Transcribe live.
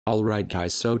Alright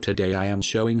guys, so today I am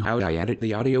showing how I edit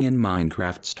the audio in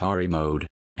Minecraft Story Mode,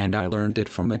 and I learned it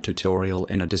from a tutorial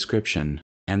in a description,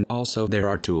 and also there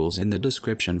are tools in the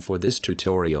description for this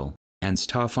tutorial, and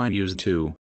stuff I use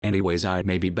too. Anyways, I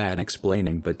may be bad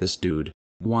explaining, but this dude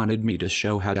wanted me to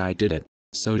show how I did it,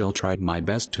 so I'll try my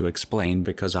best to explain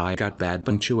because I got bad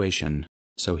punctuation.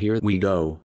 So here we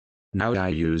go. Now I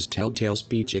use Telltale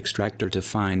Speech Extractor to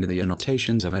find the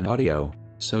annotations of an audio,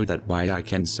 so that way I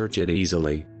can search it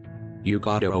easily. You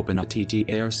gotta open a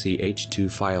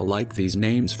TTRCH2 file like these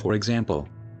names for example.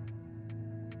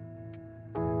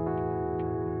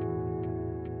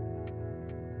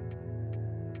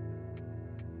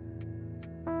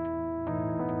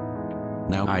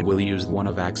 Now I will use one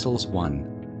of Axel's one.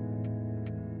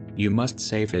 You must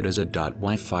save it as a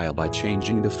 .y file by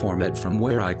changing the format from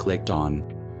where I clicked on.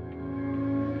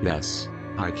 Yes,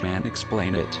 I can't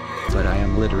explain it, but I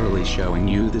am literally showing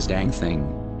you this dang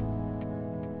thing.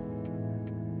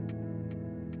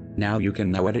 Now you can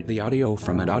now edit the audio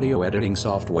from an audio editing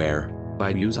software, by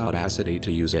use Audacity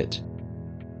to use it.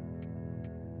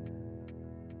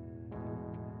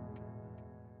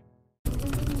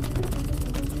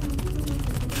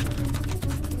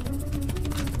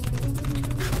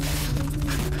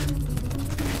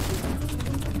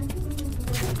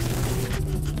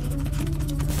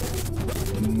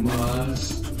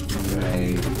 Must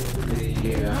make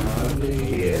the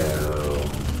audio.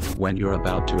 When you're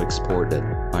about to export it,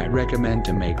 I recommend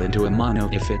to make it to a mono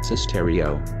if it's a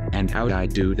stereo, and how I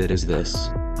do that is this.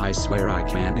 I swear I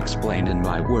can't explain in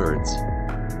my words.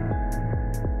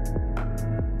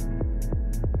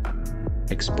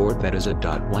 Export that as a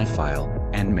 .y file,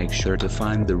 and make sure to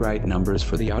find the right numbers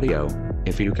for the audio.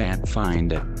 If you can't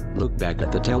find it, look back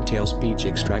at the Telltale Speech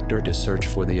Extractor to search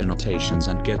for the annotations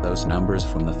and get those numbers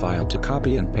from the file to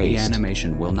copy and paste. The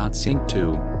animation will not sync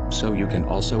too, so you can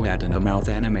also add a mouth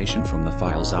animation from the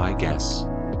files I guess.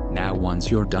 Now once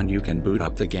you're done you can boot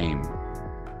up the game.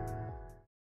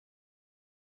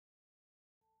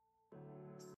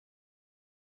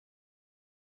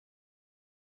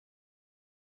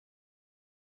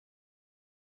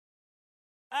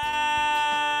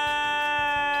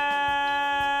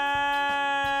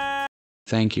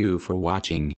 Thank you for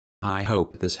watching. I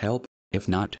hope this helped. If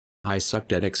not, I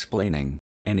sucked at explaining.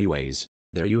 Anyways,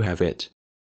 there you have it.